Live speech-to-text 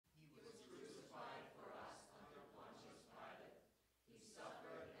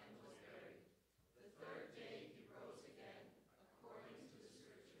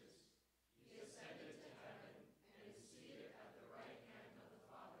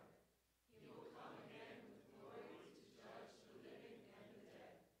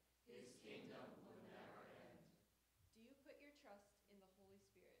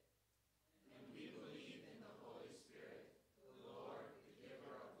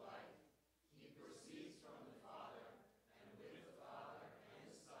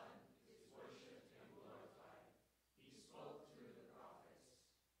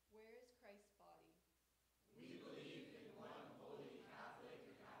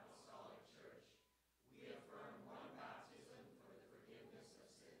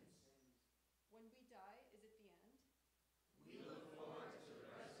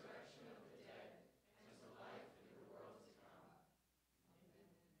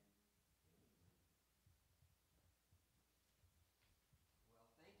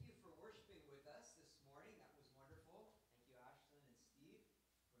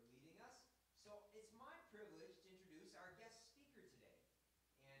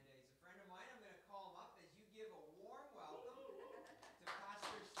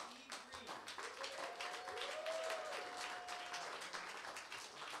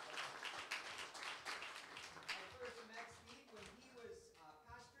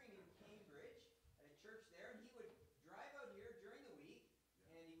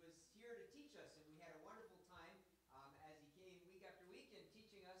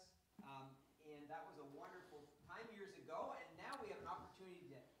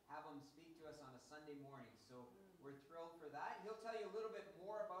Sunday morning. So we're thrilled for that. He'll tell you a little bit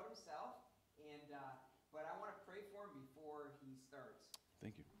more about himself, but I want to pray for him before he starts.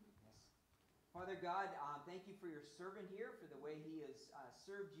 Thank you. Yes. Father God, thank you for your servant here, for the way he has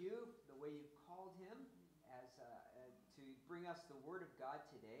served you, the way you've called him to bring us the word of God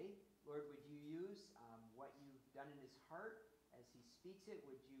today. Lord, would you use what you've done in his heart as he speaks it?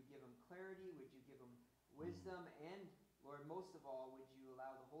 Would you give him clarity? Would you give him wisdom? And, Lord, most of all, would you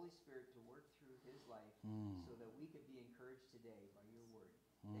allow the Holy Spirit to work through his life so that we could be encouraged today by your word.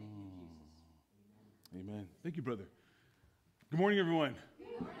 Thank you, Jesus. Amen. Amen. Thank you, brother. Good morning, everyone. Good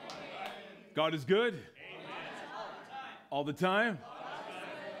morning. God is good. Amen. All the time.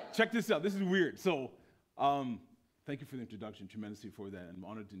 Check this out. This is weird. So, thank you for the introduction, tremendously for that. I'm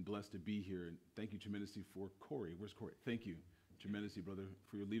honored and blessed to be here. And thank you tremendously for Corey. Where's Corey? Thank you tremendously, brother,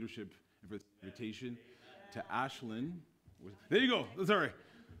 for your leadership and for the invitation. To Ashlyn. There you go. That's all right.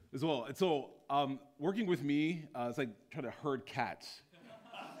 As well. And so, working with me, it's like trying to herd cats.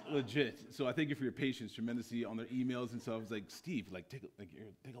 Legit. So I thank you for your patience tremendously on their emails and stuff. It's like, Steve,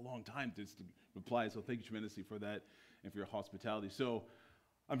 take a long time to reply. So thank you tremendously for that and for your hospitality. So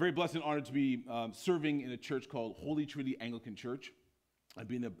I'm very blessed and honored to be serving in a church called Holy Trinity Anglican Church. I've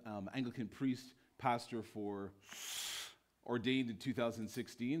been an Anglican priest, pastor ordained in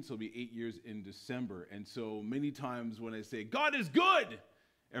 2016, so it'll be 8 years in December. And so many times when I say, God is good,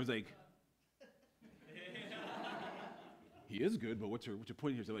 everyone's like, he is good, but what's your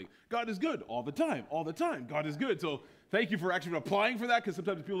point here? So like, God is good all the time. God is good. So thank you for actually applying for that, because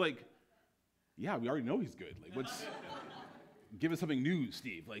sometimes people are like, yeah, we already know he's good. Give us something new,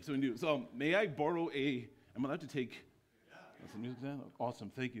 Steve, something new. So may I borrow am I allowed to take some music now? Awesome,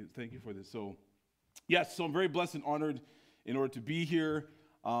 thank you for this. So yes, so I'm very blessed and honored in order to be here.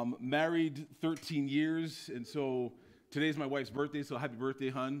 Married 13 years, and so today's my wife's birthday, so happy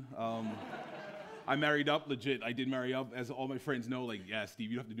birthday, hun. I married up, legit. I did marry up, as all my friends know. Yeah, Steve,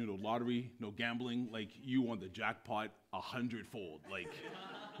 you don't have to do no lottery, no gambling. You won the jackpot 100-fold.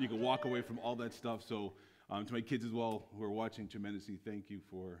 You can walk away from all that stuff. So, to my kids as well who are watching, tremendously, thank you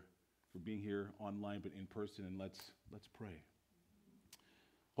for being here online, but in person. And let's pray.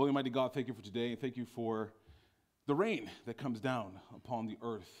 Holy and mighty God, thank you for today, and thank you for the rain that comes down upon the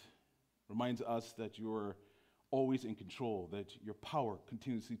earth. Reminds us that you're always in control, that your power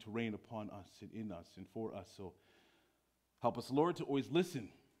continuously to reign upon us and in us and for us. So help us, Lord, to always listen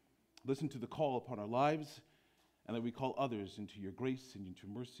to the call upon our lives, and that we call others into your grace and into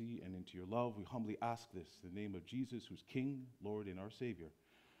mercy and into your love. We humbly ask this in the name of Jesus, who's King, Lord, and our Savior.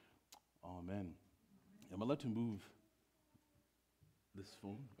 Amen. Am I allowed to move this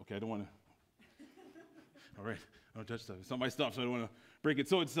phone? Okay, I don't want to. All right, I don't touch stuff. It's not my stuff, so I don't want to break it.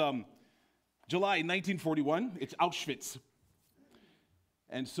 So it's July 1941, it's Auschwitz.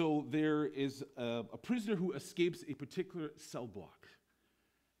 And so there is a prisoner who escapes a particular cell block.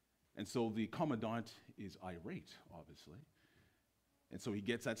 And so the commandant is irate, obviously. And so he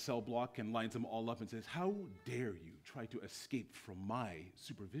gets that cell block and lines them all up and says, how dare you try to escape from my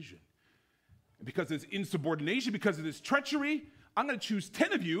supervision? And because of this insubordination, because of this treachery, I'm going to choose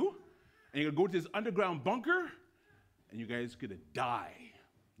 10 of you, and you're going to go to this underground bunker, and you guys are going to die.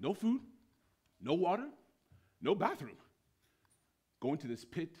 No food. No water, no bathroom. Go into this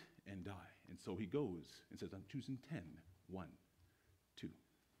pit and die. And so he goes and says, I'm choosing 10. 1, 2,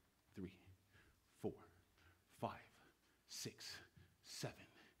 3, 4, 5, 6, 7,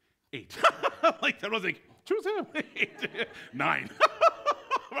 8. That was choose him. 8, 9.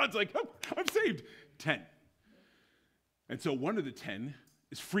 I was I'm saved. 10. And so one of the 10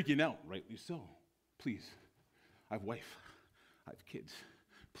 is freaking out, rightly so. Please, I have a wife. I have kids.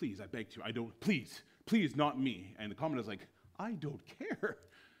 Please, I beg you, please, not me. And the commandant's like, I don't care.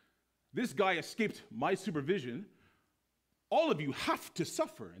 This guy escaped my supervision. All of you have to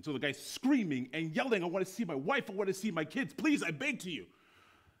suffer. And so the guy's screaming and yelling, I want to see my wife, I want to see my kids. Please, I beg to you.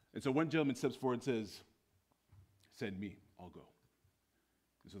 And so one gentleman steps forward and says, send me, I'll go.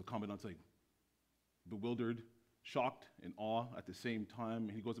 And so the commandant's bewildered, shocked, and awe at the same time.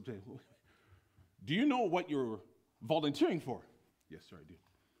 And he goes up and says, do you know what you're volunteering for? Yes, sir, I do.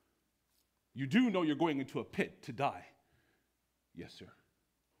 You do know you're going into a pit to die? Yes, sir.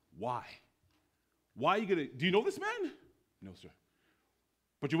 Why? Why are you going to, do you know this man? No, sir.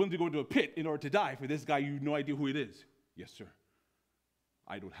 But you're willing to go into a pit in order to die for this guy, you have no idea who it is? Yes, sir.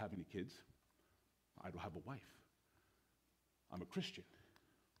 I don't have any kids. I don't have a wife. I'm a Christian.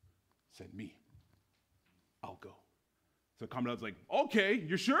 Send me. I'll go. So the commandant's like, okay,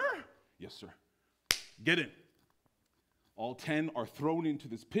 you're sure? Yes, sir. Get in. All 10 are thrown into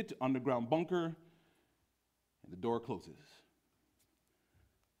this pit, underground bunker, and the door closes.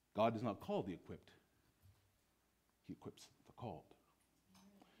 God does not call the equipped, he equips the called.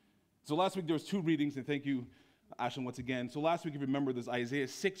 So last week there was 2 readings, and thank you, Ashlyn, once again. So last week, if you remember, there's Isaiah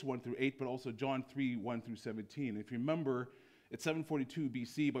 6, 1 through 8, but also John 3, 1 through 17. And if you remember, it's 742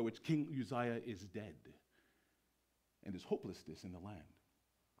 BC, by which King Uzziah is dead. And there's hopelessness in the land.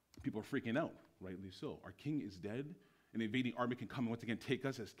 People are freaking out, rightly so. Our king is dead. An invading army can come and once again take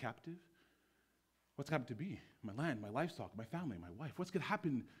us as captive. What's happened to me? My land, my livestock, my family, my wife. What's going to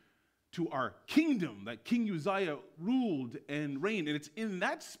happen to our kingdom that King Uzziah ruled and reigned? And it's in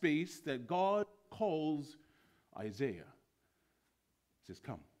that space that God calls Isaiah. He says,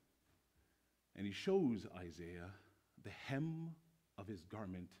 come. And he shows Isaiah the hem of his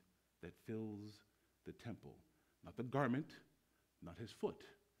garment that fills the temple. Not the garment, not his foot,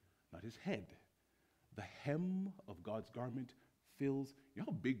 not his head. The hem of God's garment fills. You know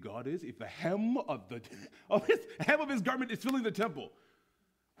how big God is? If the hem of his garment is filling the temple,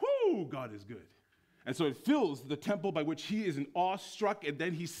 whoo, God is good. And so it fills the temple by which he is in awe-struck, and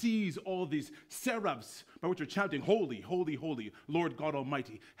then he sees all these seraphs by which are chanting, holy, holy, holy, Lord God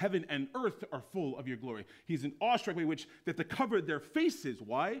Almighty. Heaven and earth are full of your glory. He's in awe-struck by which that they cover their faces.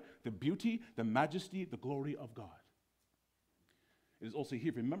 Why? The beauty, the majesty, the glory of God. It is also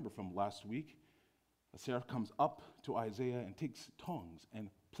here, remember from last week, a seraph comes up to Isaiah and takes tongs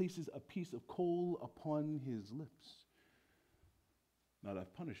and places a piece of coal upon his lips. Not out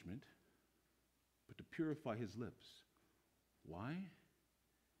of punishment, but to purify his lips. Why?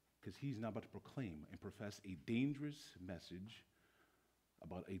 Because he's now about to proclaim and profess a dangerous message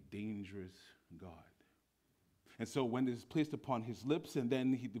about a dangerous God. And so when it is placed upon his lips, and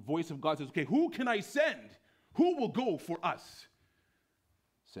then the voice of God says, okay, who can I send? Who will go for us?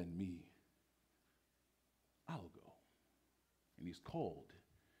 Send me. I'll go. And he's called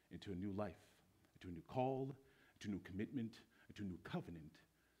into a new life, into a new call, into a new commitment, into a new covenant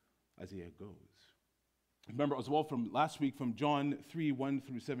as he goes. Remember as well from last week, from John 3, 1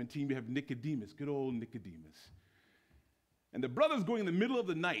 through 17, we have Nicodemus, good old Nicodemus. And the brother's going in the middle of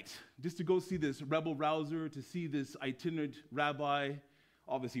the night just to go see this rebel rouser, to see this itinerant rabbi.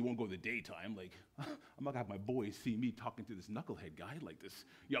 Obviously, he won't go in the daytime. Like, I'm not going to have my boys see me talking to this knucklehead guy, like this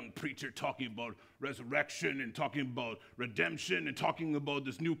young preacher talking about resurrection and talking about redemption and talking about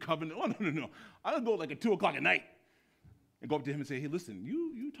this new covenant. Oh, no. I'll go like at 2 o'clock at night and go up to him and say, hey, listen,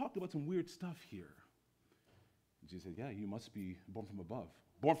 you talked about some weird stuff here. And Jesus said, yeah, you must be born from above.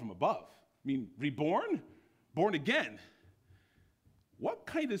 Born from above? I mean, reborn? Born again? What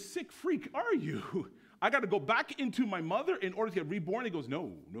kind of sick freak are you? I got to go back into my mother in order to get reborn? He goes,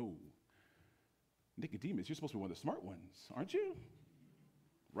 no. Nicodemus, you're supposed to be one of the smart ones, aren't you?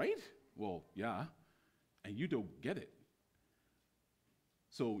 Right? Well, yeah. And you don't get it.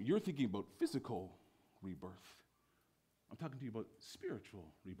 So you're thinking about physical rebirth. I'm talking to you about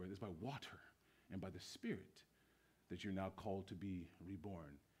spiritual rebirth. It's by water and by the Spirit that you're now called to be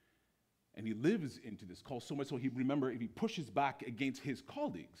reborn. And he lives into this call so much so he pushes back against his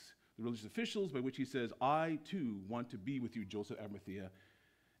colleagues, the religious officials, by which he says, I too want to be with you, Joseph Arimathea,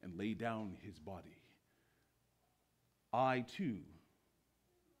 and lay down his body. I too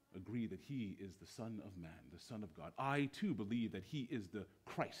agree that he is the Son of Man, the Son of God. I too believe that he is the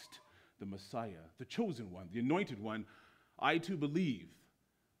Christ, the Messiah, the chosen one, the anointed one. I too believe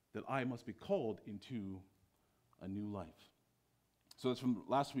that I must be called into a new life. So that's from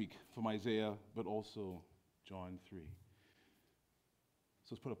last week, from Isaiah, but also John 3. So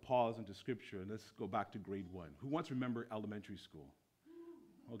let's put a pause into Scripture, and let's go back to grade 1. Who wants to remember elementary school?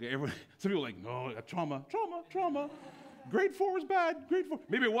 Okay, everyone. Some people are like, no, trauma. Grade 4 was bad, grade 4.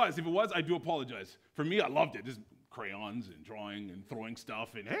 Maybe it was. If it was, I do apologize. For me, I loved it. Just crayons and drawing and throwing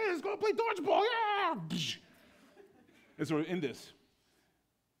stuff, and hey, let's go play dodgeball, yeah! And so we're in this.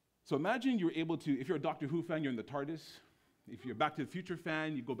 So imagine you're able to, if you're a Doctor Who fan, you're in the TARDIS. If you're a Back to the Future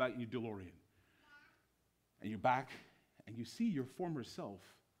fan, you go back in your DeLorean. And you're back, and you see your former self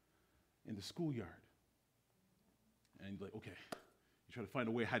in the schoolyard. And you're like, okay, you try to find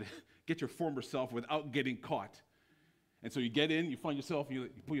a way how to get your former self without getting caught. And so you get in, you find yourself, you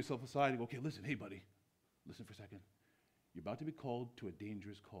pull yourself aside, and go, okay, listen, hey, buddy, listen for a second. You're about to be called to a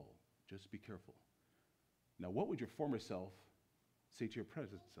dangerous call. Just be careful. Now, what would your former self say to your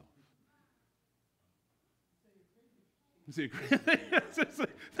present self? Say,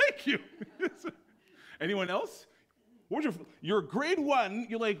 thank you. Anyone else? What would your grade 1,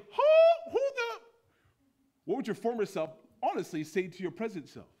 you're like, what would your former self honestly say to your present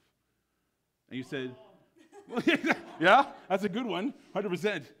self? And you said, yeah, that's a good one,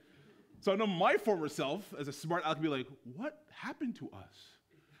 100%. So I know my former self, as a smart aleck, could be like, what happened to us?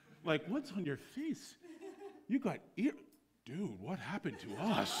 Like, what's on your face? You got ear. Dude, what happened to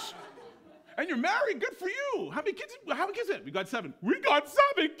us? And you're married, good for you. How many kids is it? We got 7. We got 7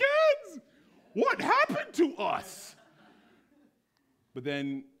 kids. What happened to us? But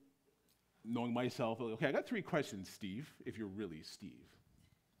then, knowing myself, okay, I got 3 questions, Steve, if you're really Steve.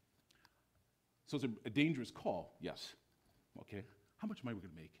 So it's a dangerous call, yes. Okay, how much money are we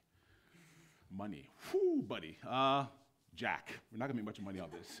gonna make? Money, whoo, buddy. Jack, we're not gonna make much money out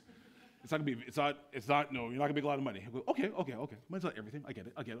of this. No, you're not gonna make a lot of money. I go, okay. Money's not everything, I get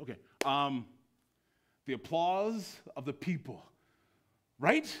it, okay. The applause of the people,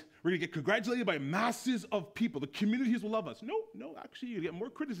 right? We're gonna get congratulated by masses of people. The communities will love us. No, actually, you get more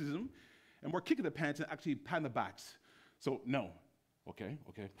criticism and more kick in the pants and actually pat in the backs. So, no. Okay,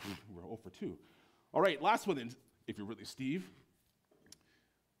 we're 0 for 2. All right, last one then. If you're really Steve,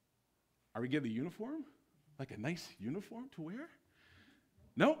 are we getting a uniform? Like a nice uniform to wear?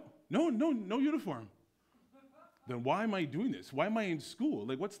 No uniform. Then why am I doing this? Why am I in school?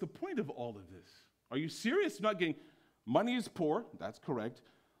 Like, what's the point of all of this? Are you serious? You're not getting, money is poor, that's correct.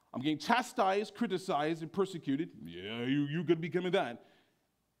 I'm getting chastised, criticized, and persecuted. Yeah, you're gonna be becoming that.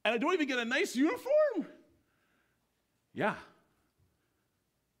 And I don't even get a nice uniform? Yeah,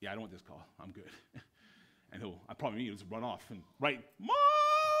 I don't want this call, I'm good. And I probably need to run off and write,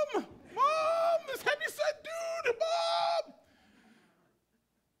 Mom, this heavyset dude, Mom!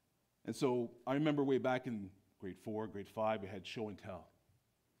 And so I remember way back in grade 4, grade 5, we had show and tell.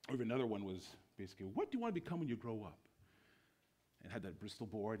 Or even another one was basically, what do you want to become when you grow up? And had that Bristol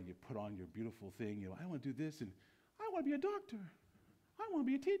board, and you put on your beautiful thing, I want to do this, and I want to be a doctor. I want to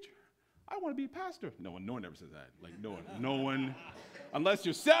be a teacher. I want to be a pastor. No one ever says that. Like, no one. Unless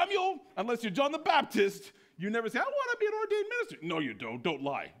you're Samuel, unless you're John the Baptist, you never say, I want to be an ordained minister. No, you don't. Don't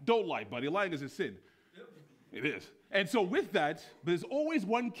lie. Don't lie, buddy. Lying is a sin. Yep. It is. And so with that, there's always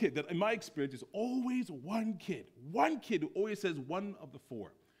one kid that, in my experience, there's always one kid who always says one of the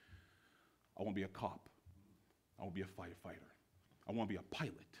 4. I want to be a cop. I want to be a firefighter. I want to be a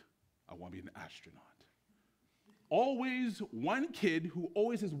pilot. I want to be an astronaut. Always one kid who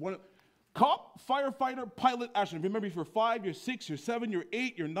always has one. Cop, firefighter, pilot, astronaut. Remember, if you're 5, you're 6, you're 7, you're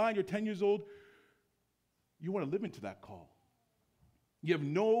 8, you're 9, you're 10 years old, you want to live into that call. You have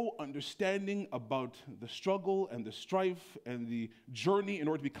no understanding about the struggle and the strife and the journey in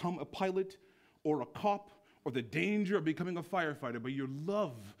order to become a pilot or a cop or the danger of becoming a firefighter, but you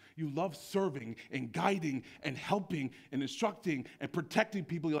love serving and guiding and helping and instructing and protecting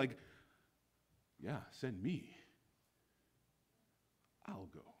people. You're like, yeah, send me. I'll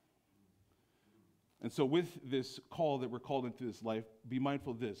go. And so with this call that we're called into this life, be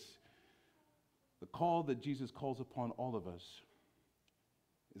mindful of this. The call that Jesus calls upon all of us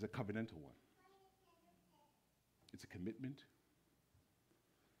is a covenantal one. It's a commitment,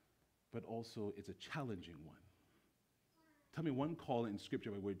 but also it's a challenging one. Tell me one call in Scripture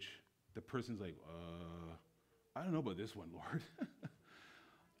by which the person's like, I don't know about this one, Lord.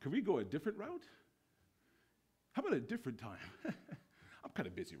 Can we go a different route? How about a different time? I'm kind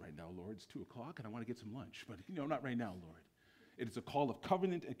of busy right now, Lord. It's 2 o'clock and I want to get some lunch, but not right now, Lord. It is a call of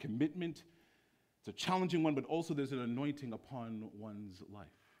covenant and commitment. It's a challenging one, but also there's an anointing upon one's life.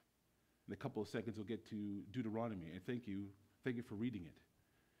 In a couple of seconds, we'll get to Deuteronomy, and thank you for reading it.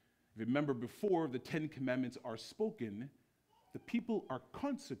 Remember, before the 10 commandments are spoken, the people are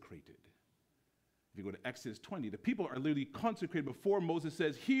consecrated. If you go to Exodus 20, the people are literally consecrated before Moses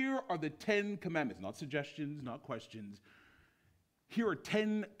says, here are the 10 commandments, not suggestions, not questions. Here are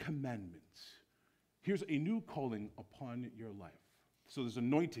 10 commandments. Here's a new calling upon your life. So there's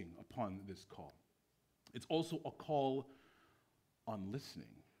anointing upon this call. It's also a call on listening.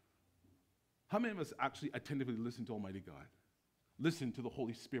 How many of us actually attentively listen to Almighty God? Listen to the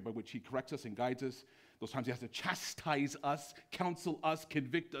Holy Spirit by which He corrects us and guides us. Those times He has to chastise us, counsel us,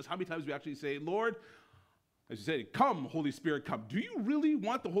 convict us. How many times we actually say, Lord, as you say, come, Holy Spirit, come. Do you really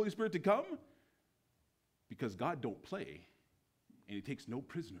want the Holy Spirit to come? Because God don't play, and He takes no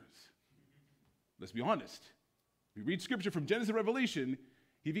prisoners. Let's be honest. We read Scripture from Genesis to Revelation.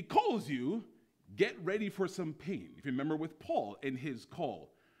 If He calls you, get ready for some pain. If you remember with Paul in his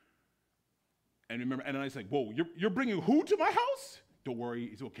call. And remember, Ananias like, whoa, you're bringing who to my house? Don't worry,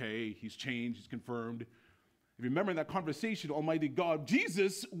 he's okay, he's changed, he's confirmed. If you remember in that conversation, Almighty God,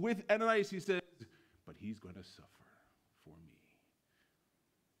 Jesus with Ananias, He says, but he's going to suffer for me.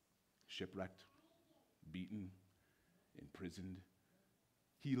 Shipwrecked, beaten, imprisoned.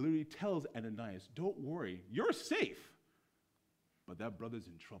 He literally tells Ananias, don't worry, you're safe, but that brother's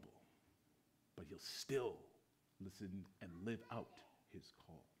in trouble. But he'll still listen and live out his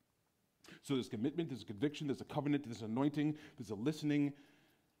call. So there's commitment, there's a conviction, there's a covenant, there's anointing, there's a listening.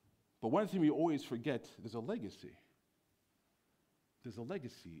 But one thing we always forget, there's a legacy. There's a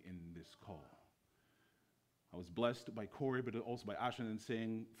legacy in this call. I was blessed by Corey, but also by Ashton, in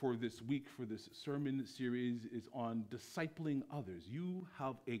saying for this week, for this sermon series, is on discipling others. You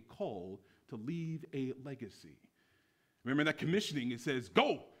have a call to leave a legacy. Remember that commissioning, it says,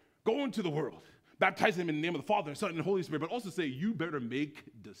 go into the world. Baptize them in the name of the Father, Son, and Holy Spirit, but also say, you better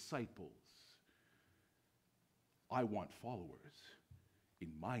make disciples. I want followers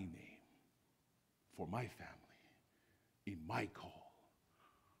in my name, for my family, in my call.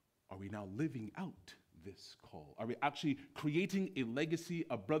 Are we now living out this call? Are we actually creating a legacy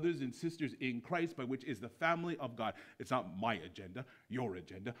of brothers and sisters in Christ, by which is the family of God? It's not my agenda,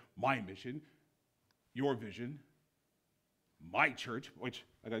 my mission, your vision, my church, which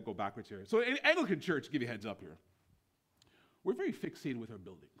I got to go backwards here. So in Anglican church, give you a heads up here, we're very fixated with our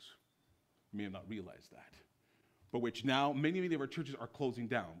buildings. You may have not realized that. But which now many of our churches are closing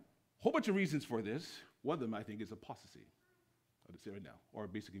down. A whole bunch of reasons for this. One of them, I think, is apostasy. I'll just say right now. Or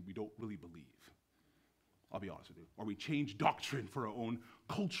basically, we don't really believe. I'll be honest with you. Or we change doctrine for our own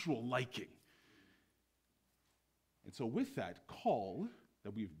cultural liking. And so with that call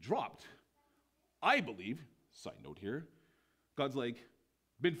that we've dropped, I believe, side note here, God's like,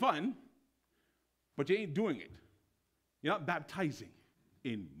 been fun, but you ain't doing it. You're not baptizing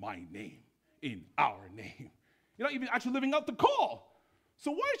in my name, in our name. You're not even actually living out the call.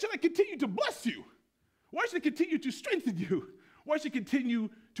 So why should I continue to bless you? Why should I continue to strengthen you? Why should I continue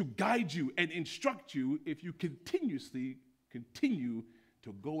to guide you and instruct you if you continuously continue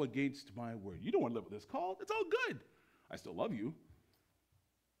to go against my word? You don't want to live with this call. It's all good. I still love you.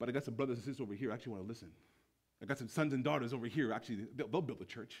 But I got some brothers and sisters over here who actually want to listen. I got some sons and daughters over here, actually, they'll build a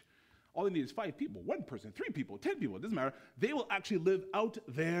church. All they need is 5 people, 1 person, 3 people, 10 people, it doesn't matter. They will actually live out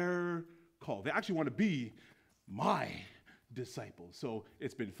their call. They actually want to be my disciples. So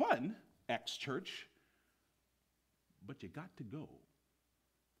it's been fun, ex-church, but you got to go.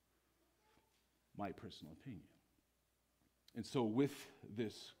 My personal opinion. And so with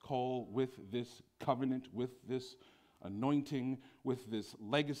this call, with this covenant, with this anointing, with this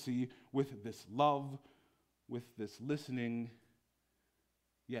legacy, with this love, with this listening,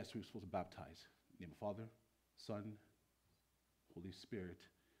 yes, we're supposed to baptize in the name of Father, Son, Holy Spirit,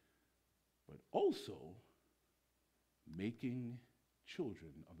 but also making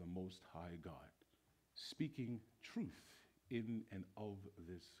children of the Most High God, speaking truth in and of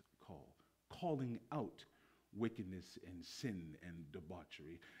this call, calling out wickedness and sin and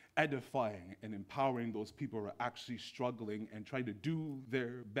debauchery, edifying and empowering those people who are actually struggling and trying to do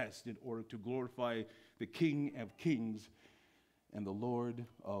their best in order to glorify the King of Kings and the Lord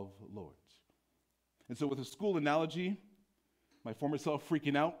of Lords. And so with a school analogy, my former self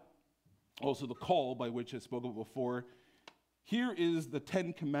freaking out, also the call by which I spoke of before, here is the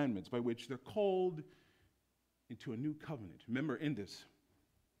 10 commandments by which they're called into a new covenant. Remember in this,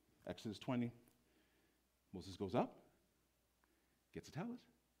 Exodus 20, Moses goes up, gets a talent,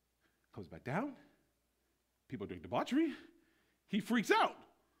 comes back down, people are doing debauchery, he freaks out.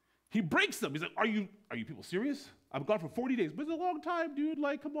 He breaks them. He's like, are you people serious? I've gone for 40 days, but it's a long time, dude.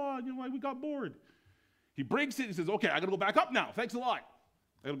 Like, come on, we got bored. He breaks it. He says, okay, I got to go back up now. Thanks a lot.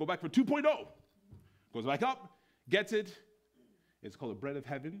 I got to go back for 2.0. Goes back up, gets it. It's called the bread of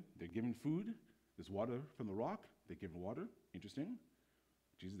heaven. They're given food. There's water from the rock. They're given water. Interesting.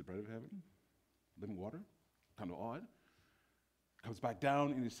 Jesus, the bread of heaven, living water. Kind of odd. Comes back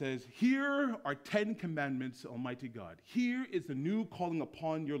down and it says, here are 10 commandments, Almighty God. Here is the new calling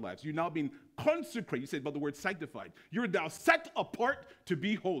upon your lives. You're now being consecrated. You said about the word sanctified. You're now set apart to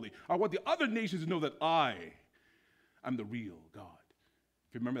be holy. I want the other nations to know that I am the real God.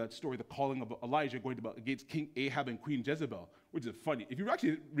 If you remember that story, the calling of Elijah going against King Ahab and Queen Jezebel, which is funny. If you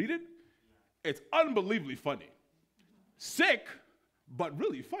actually read it, it's unbelievably funny. Sick, but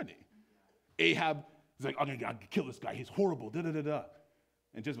really funny. Ahab, he's like, I'm going to kill this guy. He's horrible, da-da-da-da.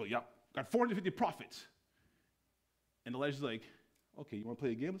 And Jezebel, yeah, got 450 prophets. And Elijah's like, okay, you want to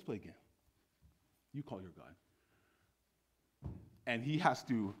play a game? Let's play a game. You call your God. And he has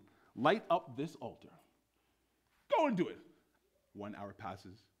to light up this altar. Go and do it. 1 hour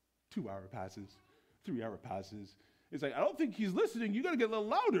passes, 2 hour passes, 3 hour passes. It's like, I don't think he's listening. You got to get a little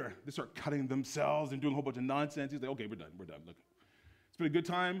louder. They start cutting themselves and doing a whole bunch of nonsense. He's like, okay, we're done. Look, it's been a good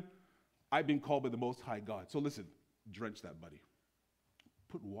time. I've been called by the Most High God. So listen, drench that, buddy.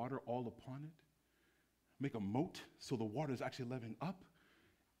 Put water all upon it. Make a moat so the water is actually leveling up.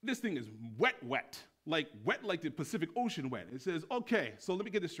 This thing is wet, like the Pacific Ocean wet. It says, okay, so let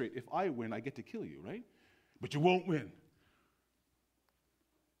me get this straight. If I win, I get to kill you, right? But you won't win.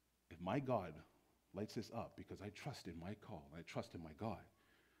 If my God lights this up because I trust in my call, I trust in my God,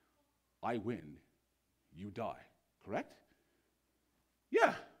 I win, you die, correct?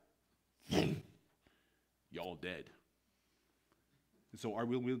 Yeah. Y'all dead. And so are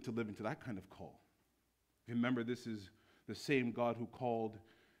we willing to live into that kind of call? Remember, this is the same God who called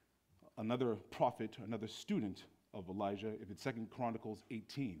another prophet, another student of Elijah, if it's 2 Chronicles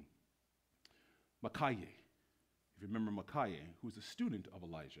 18, Micaiah. If you remember Micaiah, who was a student of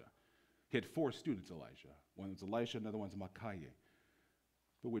Elijah. He had 4 students, Elijah. One was Elisha, another one's Micaiah.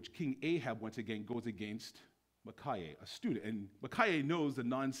 But which King Ahab, once again, goes against Micaiah, a student. And Micaiah knows the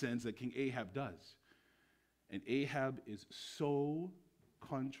nonsense that King Ahab does. And Ahab is so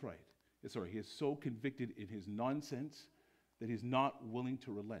contrite. He is so convicted in his nonsense that he's not willing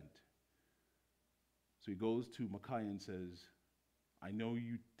to relent. So he goes to Micaiah and says, I know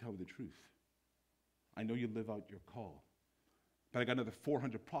you tell the truth. I know you live out your call. But I got another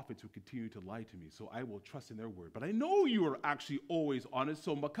 400 prophets who continue to lie to me, so I will trust in their word. But I know you are actually always honest,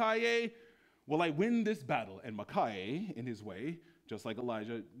 so Micaiah, will I win this battle? And Micaiah, in his way, just like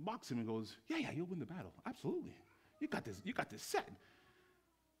Elijah, mocks him and goes, yeah, you'll win the battle. Absolutely. You got this set.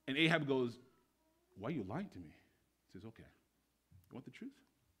 And Ahab goes, why are you lying to me? He says, okay, you want the truth?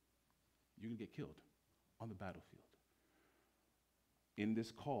 You're going to get killed on the battlefield. In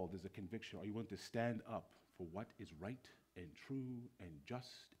this call, there's a conviction. Are you willing to stand up for what is right and true and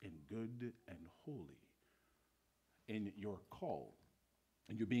just and good and holy in your call?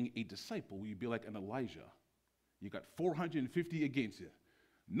 And you're being a disciple, will you be like an Elijah? You got 450 against you.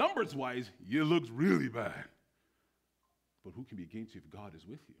 Numbers-wise, you looked really bad. But who can be against you if God is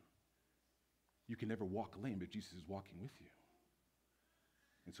with you? You can never walk lame if Jesus is walking with you.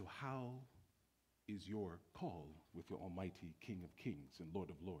 And so how is your call with your almighty King of Kings and Lord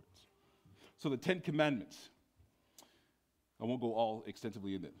of Lords? So the 10 Commandments. I won't go all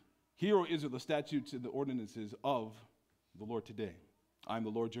extensively in it. Hear, O Israel, the statutes and the ordinances of the Lord today. I am the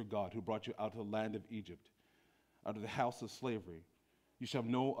Lord your God who brought you out of the land of Egypt, out of the house of slavery. You shall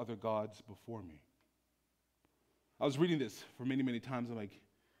have no other gods before me. I was reading this for many, many times. I'm like,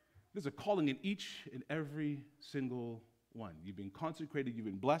 there's a calling in each and every single one. You've been consecrated, you've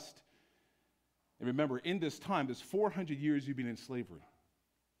been blessed. And remember, in this time, there's 400 years you've been in slavery.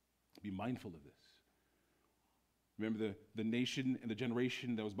 Be mindful of this. Remember the nation and the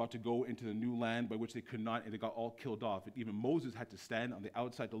generation that was about to go into the new land by which they could not, and they got all killed off. And even Moses had to stand on the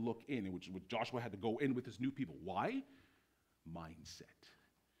outside to look in, and which Joshua had to go in with his new people. Why? Mindset.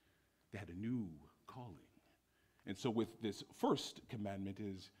 They had a new calling. And so with this first commandment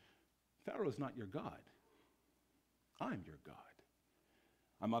is, Pharaoh is not your God. I'm your God.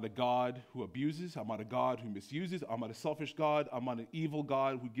 I'm not a God who abuses. I'm not a God who misuses. I'm not a selfish God. I'm not an evil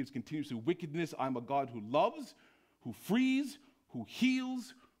God who gives continuously wickedness. I'm a God who loves, who frees, who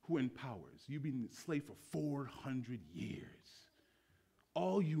heals, who empowers. You've been enslaved for 400 years.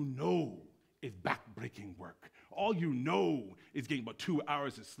 All you know is back-breaking work. All you know is getting about 2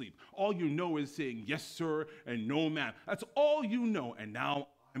 hours of sleep. All you know is saying yes, sir, and no, ma'am. That's all you know. And now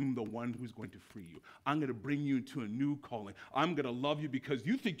I'm the one who's going to free you. I'm going to bring you into a new calling. I'm going to love you because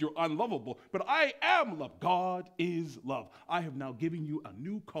you think you're unlovable, but I am love. God is love. I have now given you a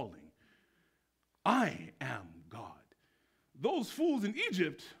new calling. I am God. Those fools in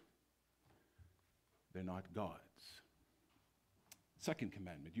Egypt, they're not gods. Second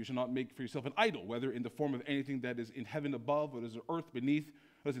commandment, you shall not make for yourself an idol, whether in the form of anything that is in heaven above, or is in earth beneath,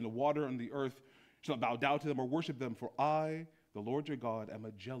 or is in the water on the earth. You shall not bow down to them or worship them, for I, the Lord your God, am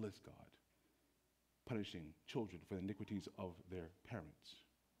a jealous God, punishing children for the iniquities of their parents.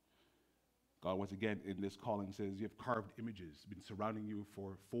 God, once again, in this calling says, you have carved images, been surrounding you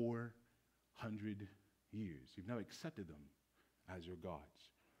for 400 years. You've now accepted them as your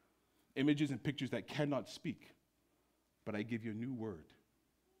gods. Images and pictures that cannot speak. But I give you a new word.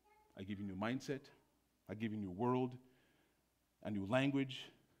 I give you a new mindset. I give you a new world, a new language.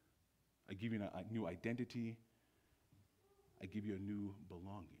 I give you a new identity. I give you a new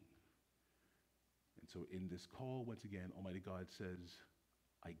belonging. And so in this call, once again, Almighty God says,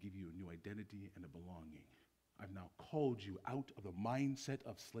 I give you a new identity and a belonging. I've now called you out of the mindset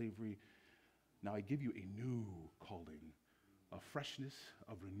of slavery. Now I give you a new calling, a freshness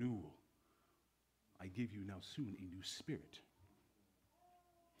of renewal. I give you now soon a new spirit.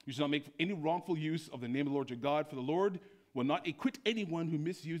 You shall not make any wrongful use of the name of the Lord your God, for the Lord will not acquit anyone who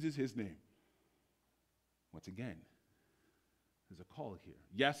misuses his name. Once again, there's a call here.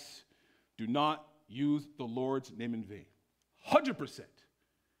 Yes, do not use the Lord's name in vain. 100%.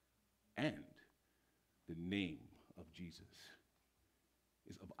 And the name of Jesus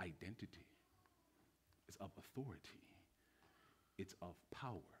is of identity. It's of authority. It's of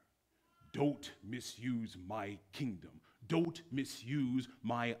power. Don't misuse my kingdom. Don't misuse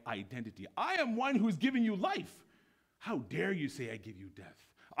my identity. I am one who's given you life. How dare you say I give you death?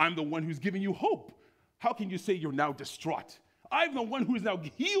 I'm the one who's giving you hope. How can you say you're now distraught? I'm the one who has now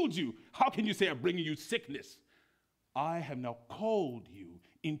healed you. How can you say I'm bringing you sickness? I have now called you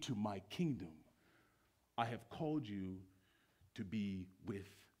into my kingdom. I have called you to be with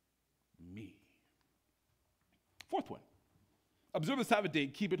me. Fourth one, observe the Sabbath day,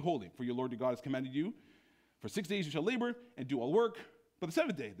 keep it holy, for your Lord your God has commanded you. For 6 days you shall labor and do all work, but the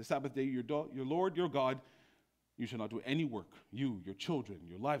seventh day, the Sabbath day, your Lord your God, you shall not do any work, you, your children,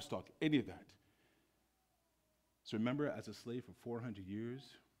 your livestock, any of that. So remember, as a slave for 400 years,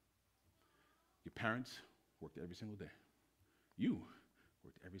 your parents worked every single day. You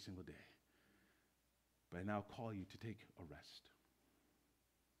worked every single day. But I now call you to take a rest.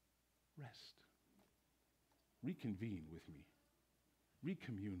 Rest. Reconvene with me.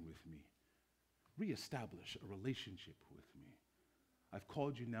 Recommune with me. Reestablish a relationship with me. I've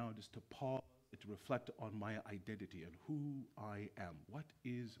called you now just to pause and to reflect on my identity and who I am. What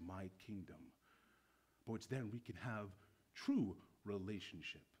is my kingdom? But it's then we can have true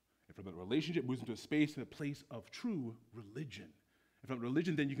relationship. And from that relationship moves into a space and a place of true religion. And from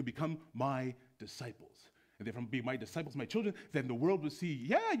religion, then you can become my disciples. And then from being my disciples, my children, then the world will see,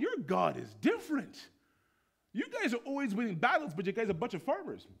 yeah, your God is different. You guys are always winning battles, but you guys are a bunch of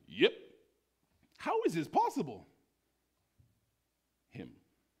farmers. Yep. How is this possible? Him.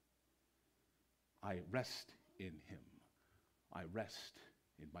 I rest in him. I rest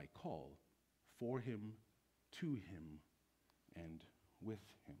in my call for him, to him, and with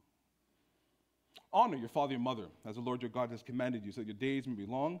him. Honor your father and mother, as the Lord your God has commanded you, so that your days may be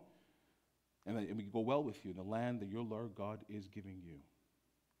long, and that it may go well with you in the land that your Lord God is giving you.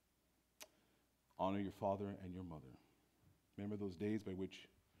 Honor your father and your mother. Remember those days by which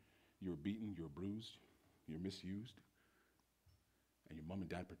you were beaten, you were bruised, you were misused, and your mom and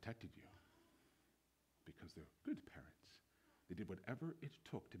dad protected you because they're good parents. They did whatever it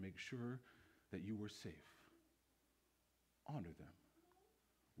took to make sure that you were safe. Honor them.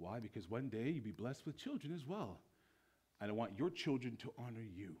 Why? Because one day you'll be blessed with children as well. And I want your children to honor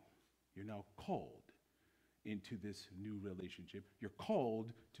you. You're now called into this new relationship. You're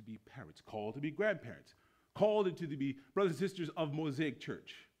called to be parents, called to be grandparents, called into to be brothers and sisters of Mosaic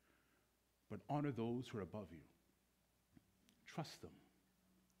Church. But honor those who are above you. Trust them.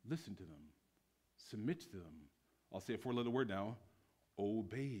 Listen to them. Submit to them. I'll say a four-letter word now.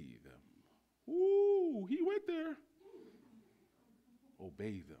 Obey them. Ooh, he went there.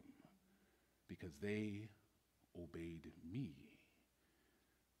 Obey them, because they obeyed me.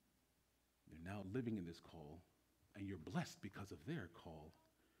 They're now living in this call, and you're blessed because of their call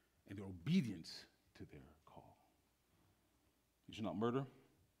and their obedience to their call. You should not murder.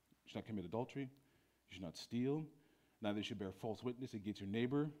 You should not commit adultery. You should not steal. Neither should bear false witness against your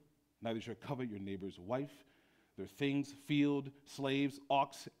neighbor. Neither should covet your neighbor's wife, their things, field, slaves,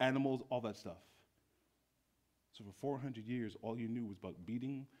 ox, animals, all that stuff. So for 400 years, all you knew was about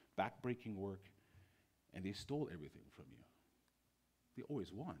beating, backbreaking work, and they stole everything from you. They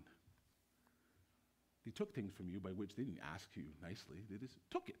always won. They took things from you by which they didn't ask you nicely. They just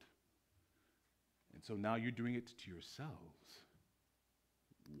took it. And so now you're doing it to yourselves.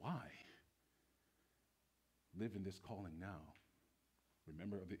 Why? Live in this calling now.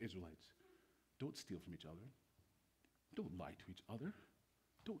 Remember of the Israelites. Don't steal from each other. Don't lie to each other.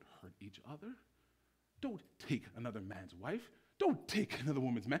 Don't hurt each other. Don't take another man's wife. Don't take another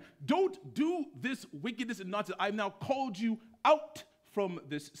woman's man. Don't do this wickedness and nonsense. I've now called you out from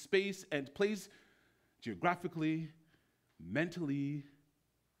this space and place, geographically, mentally,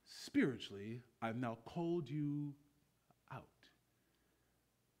 spiritually. I've now called you out.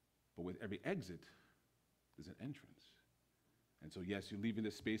 But with every exit, there's an entrance. And so, yes, you're leaving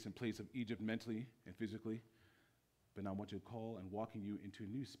this space and place of Egypt mentally and physically, but now I want to call and walking you into a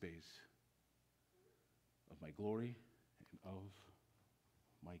new space of my glory and of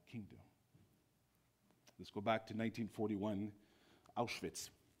my kingdom. Let's go back to 1941, Auschwitz.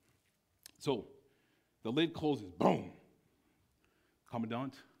 So, the lid closes, boom.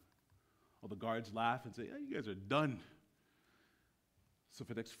 Commandant, all the guards laugh and say, "Yeah, you guys are done." So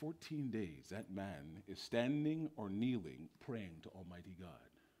for the next 14 days, that man is standing or kneeling, praying to Almighty God.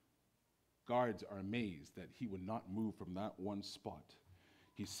 Guards are amazed that he would not move from that one spot.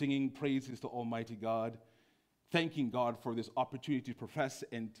 He's singing praises to Almighty God, thanking God for this opportunity to profess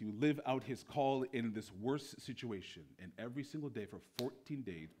and to live out his call in this worst situation. And every single day for 14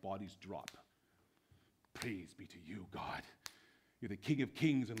 days, bodies drop. Praise be to you, God. You're the King of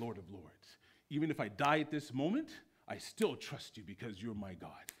kings and Lord of lords. Even if I die at this moment, I still trust you because you're my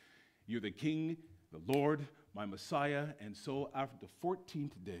God. You're the King, the Lord, my Messiah. And so after the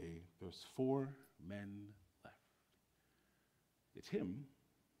 14th day, there's 4 men left. It's him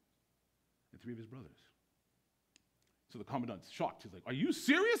and 3 of his brothers. So the commandant's shocked. He's like, are you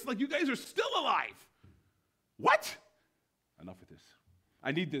serious? Like, you guys are still alive. What? Enough with this.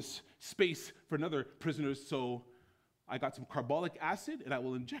 I need this space for another prisoner, so I got some carbolic acid, and I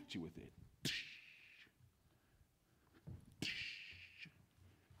will inject you with it.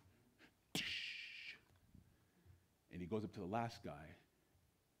 And he goes up to the last guy.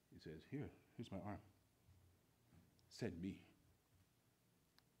 He says, here's my arm. Send me.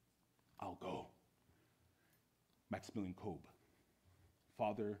 I'll go. Maximilian Kolbe,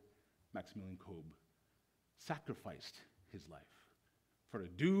 Father Maximilian Kolbe, sacrificed his life for a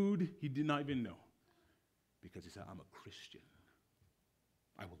dude he did not even know, because he said, I'm a Christian.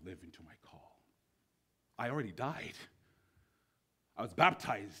 I will live into my call. I already died. I was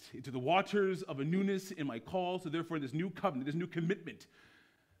baptized into the waters of a newness in my call, so therefore this new covenant, this new commitment,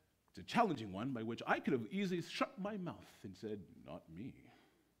 it's a challenging one by which I could have easily shut my mouth and said, not me.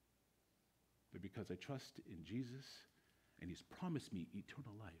 But because I trust in Jesus and he's promised me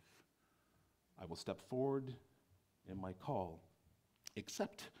eternal life, I will step forward in my call,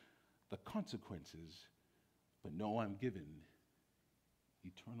 accept the consequences, but know I'm given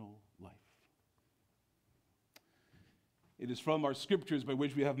eternal life. It is from our scriptures by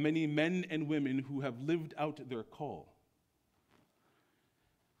which we have many men and women who have lived out their call.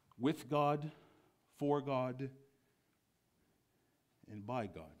 With God, for God, and by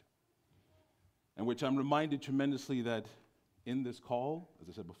God. And which I'm reminded tremendously that in this call, as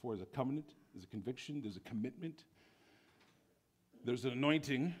I said before, there's a covenant, there's a conviction, there's a commitment, there's an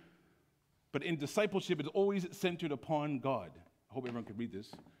anointing, but in discipleship, it's always centered upon God. I hope everyone could read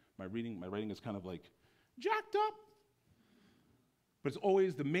this. My writing is kind of like jacked up. But it's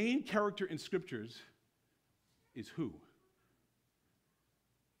always the main character in scriptures is who?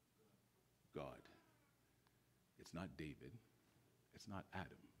 God. It's not David. It's not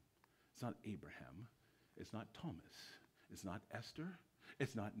Adam. It's not Abraham. It's not Thomas. It's not Esther.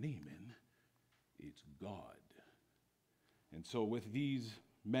 It's not Naaman. It's God. And so with these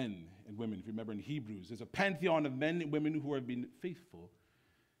men and women, if you remember in Hebrews, there's a pantheon of men and women who have been faithful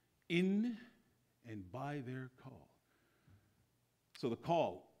in and by their call. So the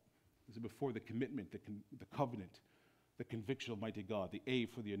call is before the commitment, the covenant, the conviction of Almighty God, the A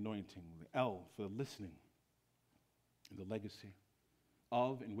for the anointing, the L for the listening, and the legacy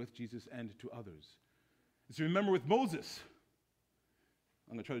of and with Jesus and to others. And so remember with Moses,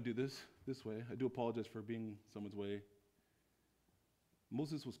 I'm going to try to do this way. I do apologize for being someone's way.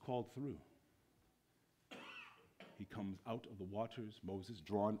 Moses was called through. He comes out of the waters, Moses,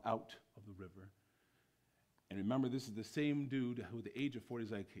 drawn out of the river. And remember, this is the same dude who at the age of 40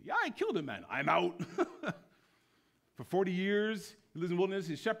 is like, yeah, I killed a man. I'm out. For 40 years, he lives in the wilderness.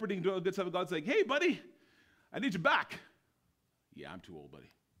 He's shepherding, doing good stuff. And God's like, hey, buddy, I need you back. Yeah, I'm too old,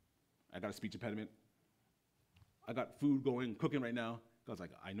 buddy. I got a speech impediment. I got food going, cooking right now. God's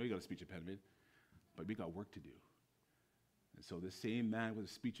like, I know you got a speech impediment, but we got work to do. And so this same man with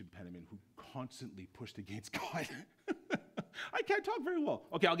a speech impediment who constantly pushed against God. I can't talk very well.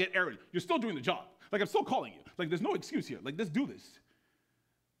 Okay, I'll get Aaron. You're still doing the job. Like, I'm still calling you. Like, there's no excuse here. Like, let's do this.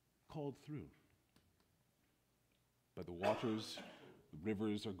 Called through. But the waters, the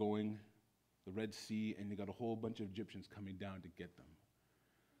rivers are going, the Red Sea, and you got a whole bunch of Egyptians coming down to get them.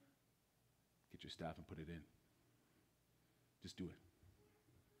 Get your staff and put it in. Just do it.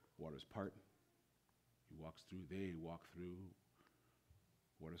 Waters part. He walks through. They walk through.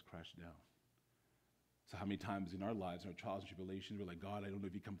 Waters crash down. So how many times in our lives, in our trials and tribulations, we're like, God, I don't know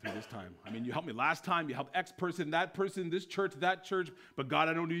if you come through this time. I mean, you helped me last time. You helped X person, this church, that church. But God,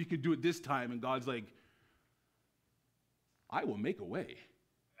 I don't know if you can do it this time. And God's like, I will make a way.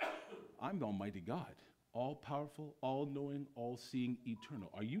 I'm the Almighty God, all-powerful, all-knowing, all-seeing, eternal.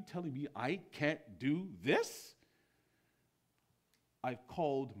 Are you telling me I can't do this? I've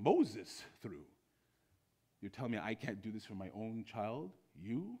called Moses through. You're telling me I can't do this for my own child?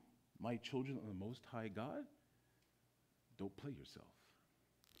 You? My children of the Most High God? Don't play yourself.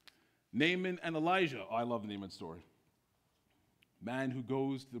 Naaman and Elijah. Oh, I love the Naaman story. Man who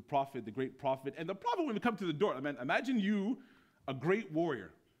goes to the prophet, the great prophet, and the prophet won't even come to the door. I mean, imagine you, a great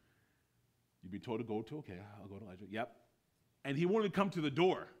warrior. You'd be told to go to, okay, I'll go to Elijah. Yep. And he won't even come to the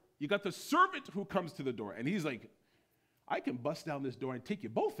door. You got the servant who comes to the door, and he's like, I can bust down this door and take you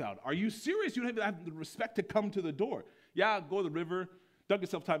both out. Are you serious? You don't even have the respect to come to the door. Yeah, go to the river. Dug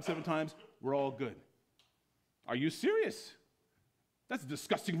yourself 7 times, we're all good. Are you serious? That's a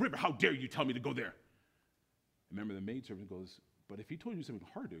disgusting river. How dare you tell me to go there? Remember, the maidservant goes, but if he told you something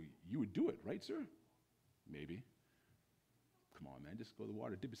harder, you would do it, right, sir? Maybe. Come on, man, just go to the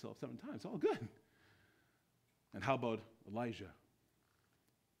water, dip yourself 7 times, all good. And how about Elijah?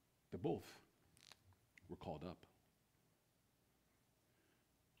 They both were called up.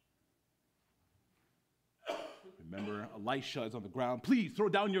 Remember, Elisha is on the ground. Please throw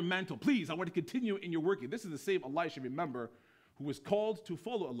down your mantle. Please, I want to continue in your working. This is the same Elisha, remember, who was called to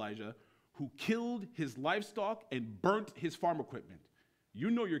follow Elijah, who killed his livestock and burnt his farm equipment.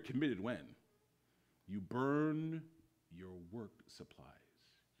 You know you're committed when you burn your work supplies.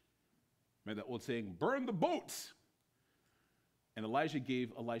 Remember that old saying, burn the boats. And Elijah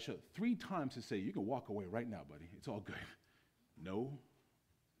gave Elisha 3 times to say, you can walk away right now, buddy. It's all good. No,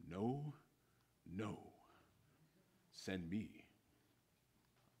 no, no. Send me.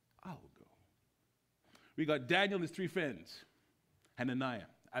 I'll go. We got Daniel and his 3 friends, Hananiah,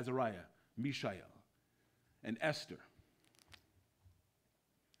 Azariah, Mishael, and Esther.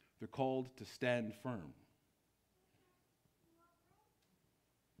 They're called to stand firm.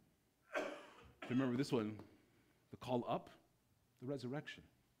 Remember this one, the call up, the resurrection.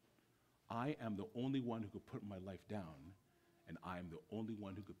 I am the only one who could put my life down, and I am the only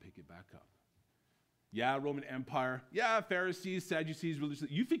one who could pick it back up. Yeah, Roman Empire. Yeah, Pharisees, Sadducees, religious.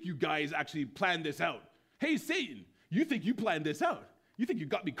 You think you guys actually planned this out? Hey, Satan, you think you planned this out? You think you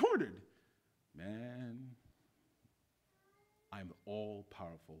got me cornered? Man, I'm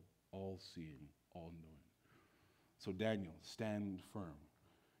all-powerful, all-seeing, all-knowing. So Daniel, stand firm.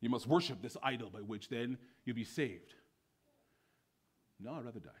 You must worship this idol by which then you'll be saved. No, I'd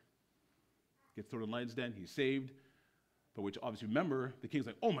rather die. Gets thrown in the lion's den, he's saved. For which, obviously, remember, the king's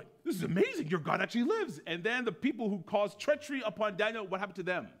like, oh my, this is amazing, your God actually lives. And then the people who caused treachery upon Daniel, what happened to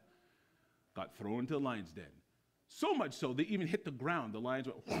them? Got thrown into the lion's den. So much so, they even hit the ground. The lions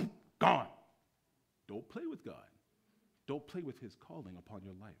went, gone. Don't play with God. Don't play with his calling upon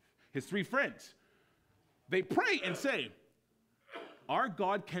your life. His 3 friends, they pray and say, our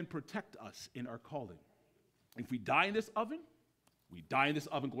God can protect us in our calling. If we die in this oven, we die in this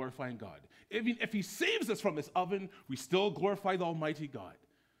oven glorifying God. Even if he saves us from this oven, we still glorify the Almighty God.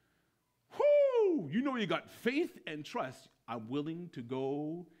 Whoo! You know you got faith and trust. I'm willing to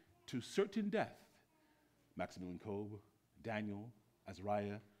go to certain death. Maximilian Kolbe, Daniel,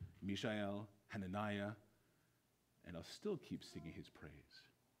 Azariah, Mishael, Hananiah, and I'll still keep singing his praise.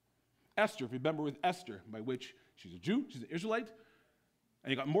 Esther, if you remember with Esther, by which she's a Jew, she's an Israelite,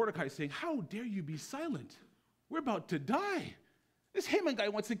 and you got Mordecai saying, how dare you be silent? We're about to die. This Haman guy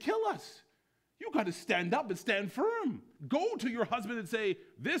wants to kill us. You got to stand up and stand firm. Go to your husband and say,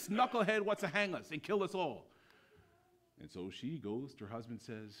 this knucklehead wants to hang us and kill us all. And so she goes to her husband and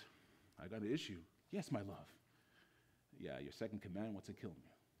says, I got an issue. Yes, my love. Yeah, your second command wants to kill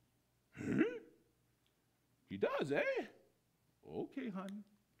me. Huh? He does, eh? Okay, hon.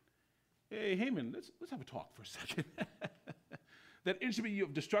 Hey, Haman, let's have a talk for a second. That instrument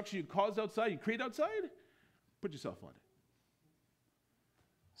of destruction you caused outside, you create outside, put yourself on it.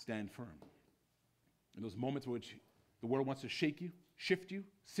 Stand firm. In those moments in which the world wants to shake you, shift you,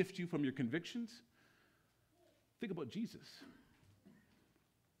 sift you from your convictions, think about Jesus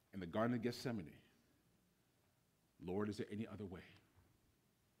in the Garden of Gethsemane. Lord, is there any other way?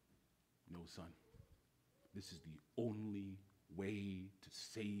 No, son. This is the only way to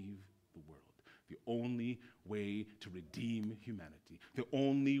save the world. The only way to redeem humanity. The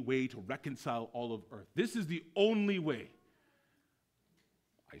only way to reconcile all of earth. This is the only way.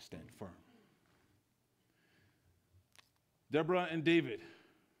 I stand firm. Deborah and David,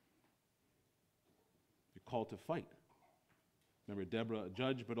 you're called to fight. Remember Deborah, a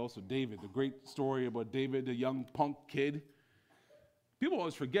judge, but also David, the great story about David, the young punk kid. People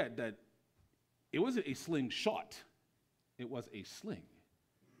always forget that it wasn't a slingshot. It was a sling.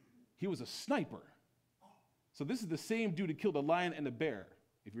 He was a sniper. So this is the same dude who killed a lion and a bear.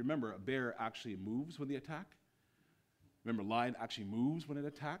 If you remember, a bear actually moves when they attack. Remember, a lion actually moves when it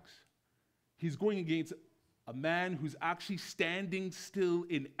attacks. He's going against a man who's actually standing still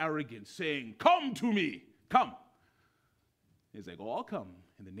in arrogance, saying, come to me, come. He's like, oh, I'll come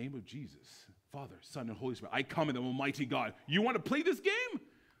in the name of Jesus, Father, Son, and Holy Spirit. I come in the Almighty God. You want to play this game?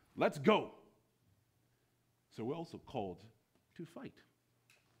 Let's go. So we're also called to fight.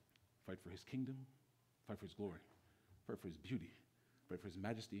 Fight for his kingdom, fight for his glory, fight for his beauty, fight for his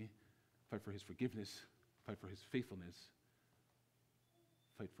majesty, fight for his forgiveness, fight for his faithfulness,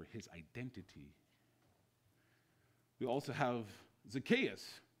 fight for his identity. We also have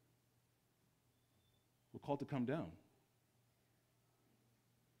Zacchaeus. We're called to come down.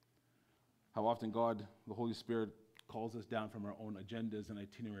 How often God, the Holy Spirit, calls us down from our own agendas and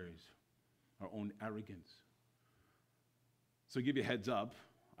itineraries, our own arrogance. So to give you a heads up,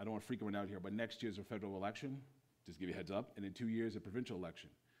 I don't want to freak everyone out here, but next year's a federal election, just give you a heads up, and in 2 years, a provincial election.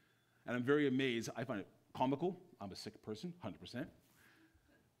 And I'm very amazed. I find it comical. I'm a sick person, 100%.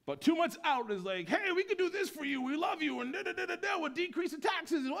 But 2 months out is like, hey, we can do this for you. We love you. And we'll decrease the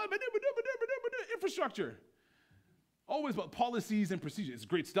taxes and infrastructure. Always about policies and procedures. It's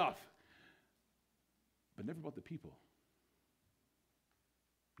great stuff. But never about the people.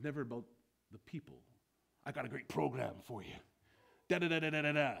 Never about the people. I got a great program for you.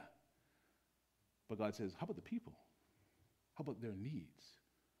 Da-da-da-da-da-da. But God says, how about the people? How about their needs?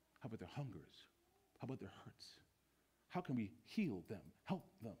 How about their hungers? How about their hurts? How can we heal them, help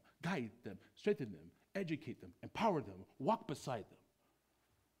them, guide them, strengthen them, educate them, empower them, walk beside them?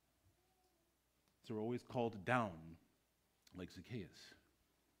 So we're always called down like Zacchaeus.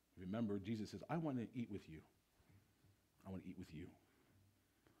 Remember, Jesus says, I want to eat with you. I want to eat with you.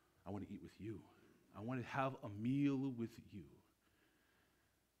 I want to eat with you. I want to have a meal with you.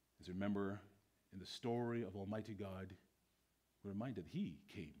 As remember, in the story of Almighty God, we're reminded he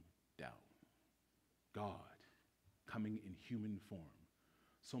came down. God coming in human form.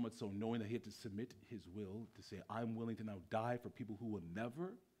 So much so knowing that he had to submit his will to say, I'm willing to now die for people who will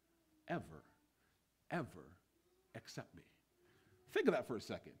never, ever, ever accept me. Think of that for a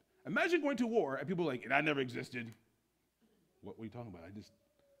second. Imagine going to war and people are like, and I never existed. What were you talking about?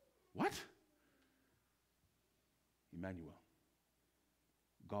 What? Emmanuel.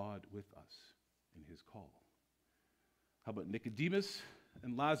 God with us in his call. How about Nicodemus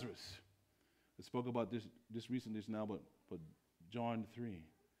and Lazarus? I spoke about this recently just now, but John 3.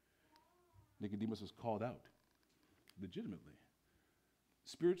 Nicodemus was called out legitimately,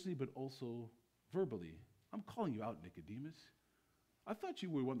 spiritually, but also verbally. I'm calling you out, Nicodemus. I thought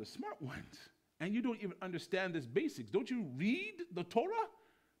you were one of the smart ones, and you don't even understand this basics. Don't you read the Torah?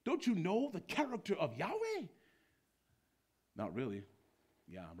 Don't you know the character of Yahweh? Not really.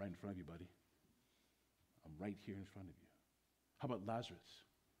 Yeah, I'm right in front of you, buddy. I'm right here in front of you. How about Lazarus?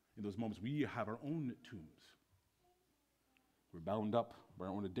 In those moments, we have our own tombs. We're bound up by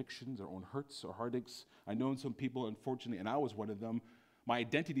our own addictions, our own hurts, our heartaches. I know some people, unfortunately, and I was one of them, my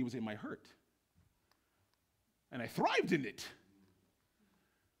identity was in my hurt. And I thrived in it.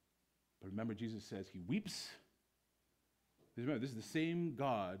 But remember, Jesus says he weeps. Remember, this is the same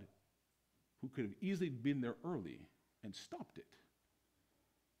God who could have easily been there early and stopped it.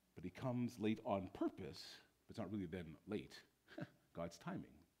 But he comes late on purpose, but it's not really then late. God's timing.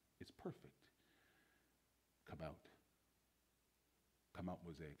 It's perfect. Come out. Come out,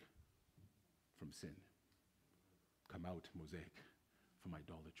 Mosaic, from sin. Come out, Mosaic, from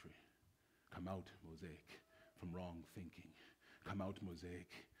idolatry. Come out, Mosaic, from wrong thinking. Come out, Mosaic,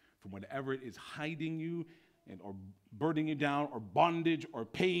 from whatever it is hiding you and or burdening you down or bondage or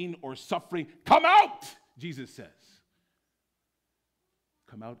pain or suffering. Come out, Jesus says.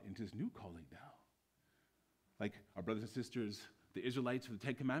 Come out into his new calling now. Like our brothers and sisters, the Israelites of the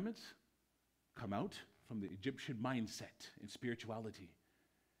Ten Commandments, come out from the Egyptian mindset and spirituality.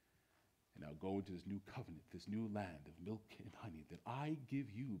 And now go into this new covenant, this new land of milk and honey that I give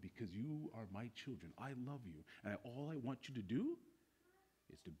you because you are my children. I love you. And all I want you to do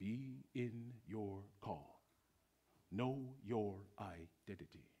is to be in your call. Know your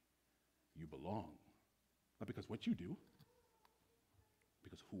identity. You belong. Not because what you do,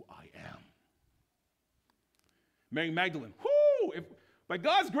 because who I am. Mary Magdalene, whoo! If by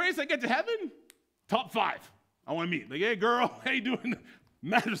God's grace I get to heaven, top 5. I want to meet. Like, hey girl, how you doing?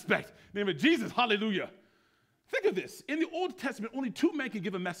 Mad respect. Name of Jesus, hallelujah. Think of this. In the Old Testament, only 2 men can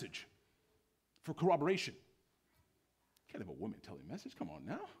give a message for corroboration. Can't have a woman tell a message. Come on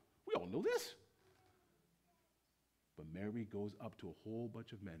now. We all know this. But Mary goes up to a whole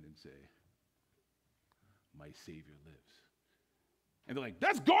bunch of men and say, my Savior lives. And they're like,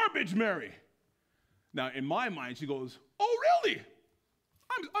 that's garbage, Mary. Now, in my mind, she goes, oh, really?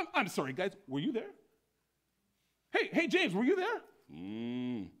 I'm sorry, guys. Were you there? Hey, James, were you there?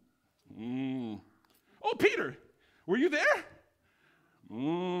 Oh, Peter, were you there?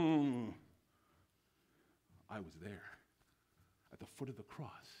 I was there at the foot of the cross.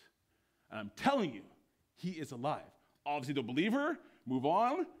 And I'm telling you, he is alive. Obviously, don't believe her. Move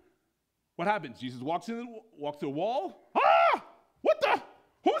on. What happens? Jesus walks to the wall. Ah! What the?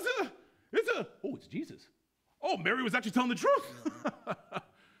 Who's it? Oh, it's Jesus. Oh, Mary was actually telling the truth.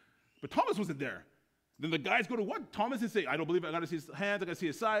 But Thomas wasn't there. Then the guys go to what? Thomas and say, I don't believe it. I got to see his hands. I got to see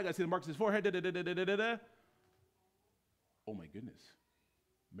his side. I got to see the marks on his forehead. Oh, my goodness.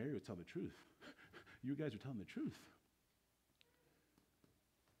 Mary was telling the truth. You guys are telling the truth.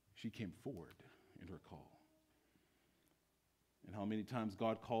 She came forward in her call. And how many times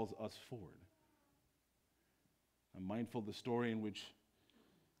God calls us forward. I'm mindful of the story in which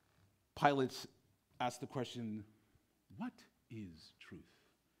Pilate asked the question, what is truth?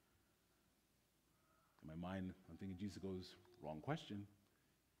 In my mind, I'm thinking Jesus goes, wrong question.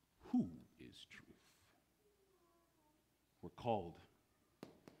 who is truth. We're called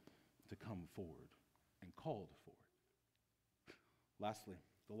to come forward and called forward. Lastly,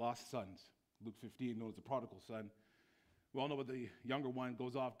 the lost sons. Luke 15, known as the prodigal son. We all know about the younger one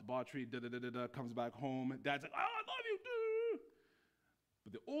goes off debauchery, comes back home. Dad's like, oh, I love you. Duh.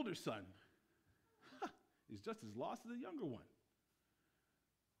 But the older son is just as lost as the younger one.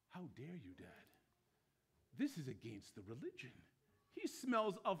 How dare you, Dad? This is against the religion. He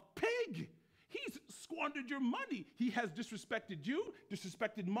smells of pig. He's squandered your money. He has disrespected you,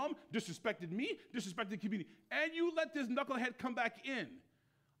 disrespected mom, disrespected me, disrespected the community. And you let this knucklehead come back in.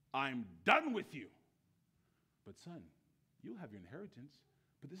 I'm done with you. But son, you'll have your inheritance.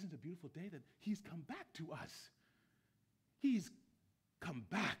 But this is a beautiful day that he's come back to us. He's come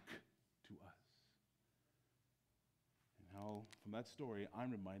back to us. And how, from that story,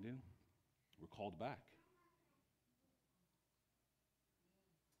 I'm reminded we're called back.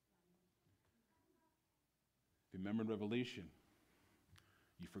 Remember in Revelation,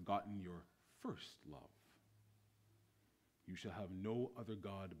 you've forgotten your first love. You shall have no other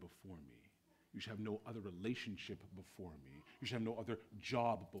God before me. You shall have no other relationship before me. You shall have no other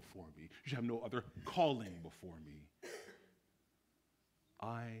job before me. You shall have no other calling before me.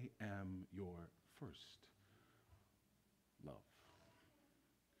 I am your first love.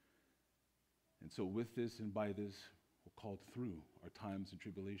 And so with this and by this, we're called through our times and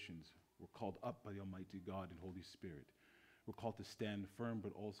tribulations. We're called up by the Almighty God and Holy Spirit. We're called to stand firm,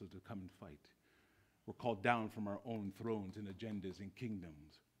 but also to come and fight. We're called down from our own thrones and agendas and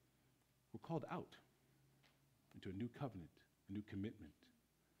kingdoms. We're called out into a new covenant, a new commitment.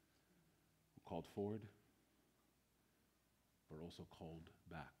 We're called forward, but also called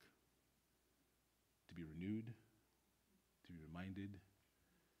back. To be renewed, to be reminded,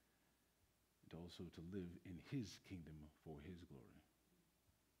 and also to live in his kingdom for his glory.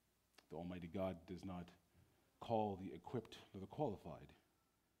 The Almighty God does not call the equipped nor the qualified.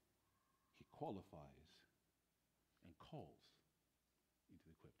 He qualifies and calls into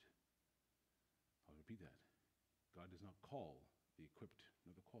the equipped. I'll repeat that. God does not call the equipped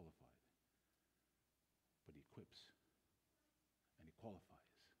nor the qualified, but he equips and he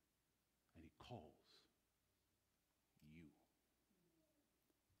qualifies and he calls you.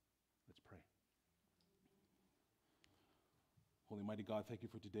 Let's pray. Holy Mighty God, thank you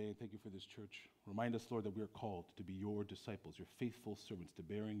for today and thank you for this church. Remind us, Lord, that we are called to be your disciples, your faithful servants, to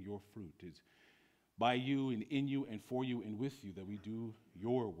bearing your fruit. It's by you and in you and for you and with you that we do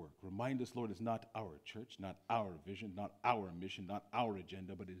your work. Remind us, Lord, it's not our church, not our vision, not our mission, not our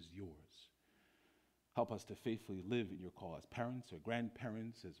agenda, but it is yours. Help us to faithfully live in your call as parents or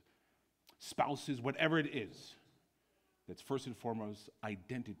grandparents, as spouses, whatever it is. That's first and foremost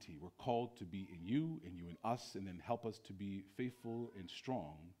identity. We're called to be in you in us, and then help us to be faithful and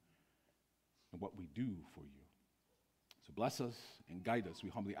strong in what we do for you. So bless us and guide us. We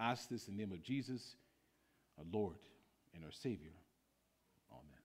humbly ask this in the name of Jesus, our Lord and our Savior.